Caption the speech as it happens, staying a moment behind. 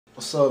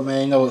What's up,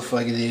 man? You know what the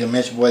fuck it is.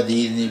 Metro Boy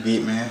D in this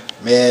bit, man.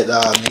 Mad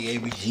dog, nigga,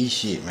 ABG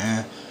shit,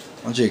 man.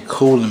 I'm just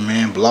cooling,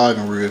 man.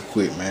 Blogging real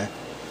quick, man.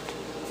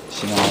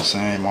 You know what I'm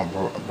saying? My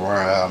bro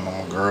out,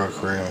 my girl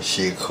crib and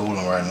shit.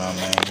 Cooling right now,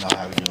 man. You know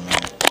how we do,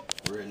 man.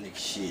 Real nigga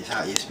shit. It's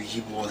how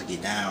SPG boys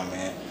get down,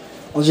 man.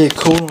 I'm just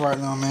cooling right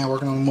now, man.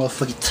 Working on the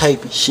motherfucking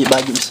tape and shit.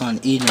 About to get me something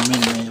to eat in a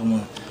minute, man. Just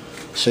wanna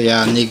show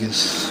y'all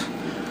niggas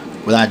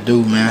what I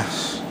do, man.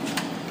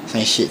 This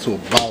ain't shit to a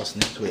boss,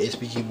 nigga. To an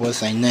SPG boy,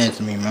 this ain't nothing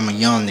to me, man. I'm a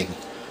young nigga.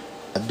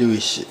 I do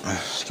this shit, man.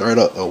 Straight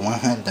up,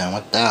 100 down,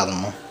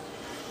 1,000, man.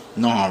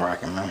 You know I'm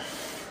rocking, man.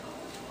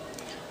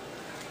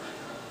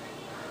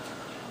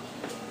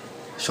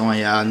 Showing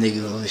y'all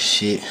niggas all this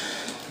shit.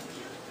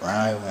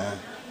 Right, man.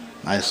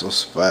 Nice little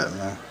spot,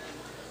 man.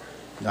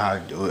 You know how to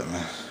do it,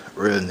 man.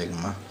 Real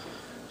nigga, man.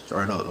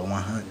 Straight up,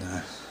 100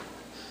 down.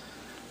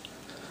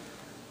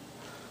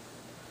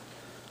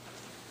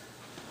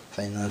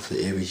 Say nothing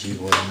to the ABG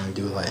boy, man.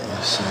 Do it like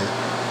that shit.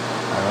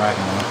 I rock,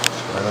 man.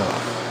 Straight up.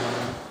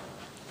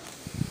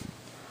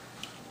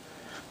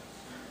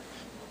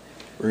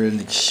 Real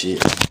nigga shit,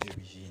 man.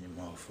 ABG in the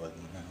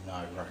motherfucking, man. You know how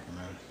I rockin',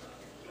 man.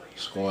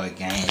 Squad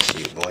gang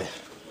shit, boy.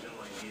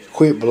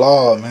 Quit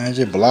blog, man.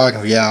 Just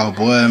blogging for y'all,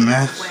 boy,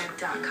 man.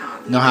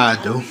 You know how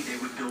I do.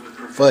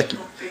 Fuck it.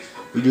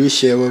 We do this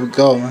shit where we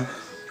go, man.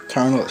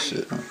 Turn up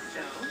shit, man.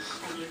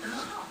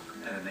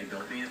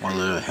 My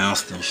little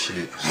hamster and shit.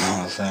 You know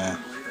what I'm saying?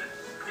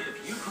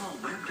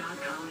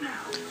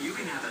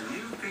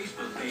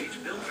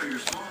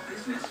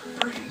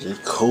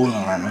 Just cooling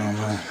right now,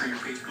 man.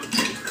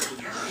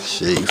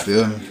 Shit, you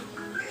feel me?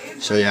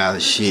 Show y'all the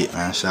shit,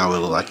 man. Show y'all what it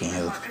look like in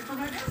here.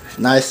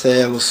 Nice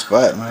ass little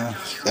spot, man.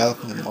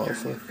 Scallop in the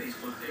motherfucker.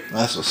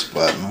 Nice little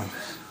spot, man.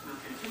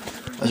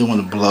 I just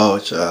want to blow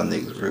with y'all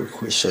niggas real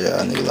quick. Show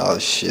y'all niggas all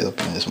this shit up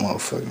in this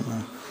motherfucker,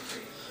 man.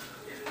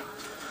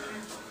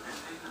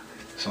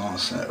 That's what I'm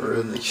saying.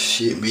 Real nigga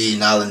shit. $1 million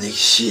nigga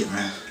shit,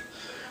 man.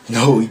 You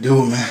know what we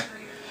do, man.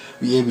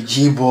 We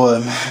ABG boy,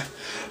 man.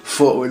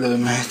 Fuck with us,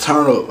 man.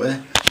 Turn up,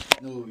 man.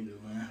 You know what we do,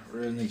 man.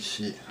 Real nigga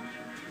shit.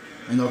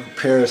 You know,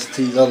 comparison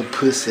to these other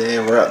pussy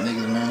ass rap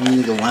niggas, man.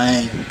 We nigga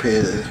lame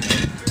compared to this,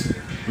 man.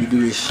 We do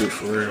this shit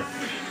for real.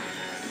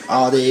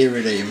 All day,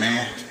 every day,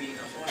 man.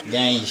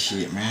 Gang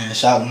shit, man.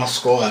 Shout out to my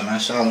squad, man.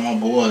 Shout out to my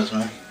boys,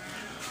 man.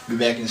 Be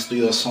back in the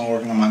studio soon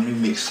working on my new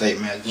mixtape,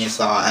 man. Against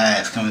All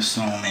Odds coming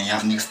soon, man. Y'all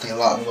niggas stay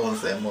locked low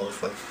for that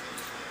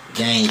motherfucker.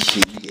 Gang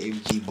shit, nigga.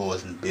 ABG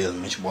boys in the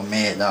building, bitch. Boy,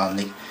 mad dog,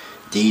 nigga.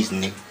 These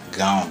niggas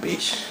gone,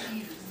 bitch.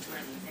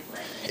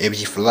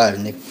 ABG for life,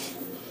 nigga.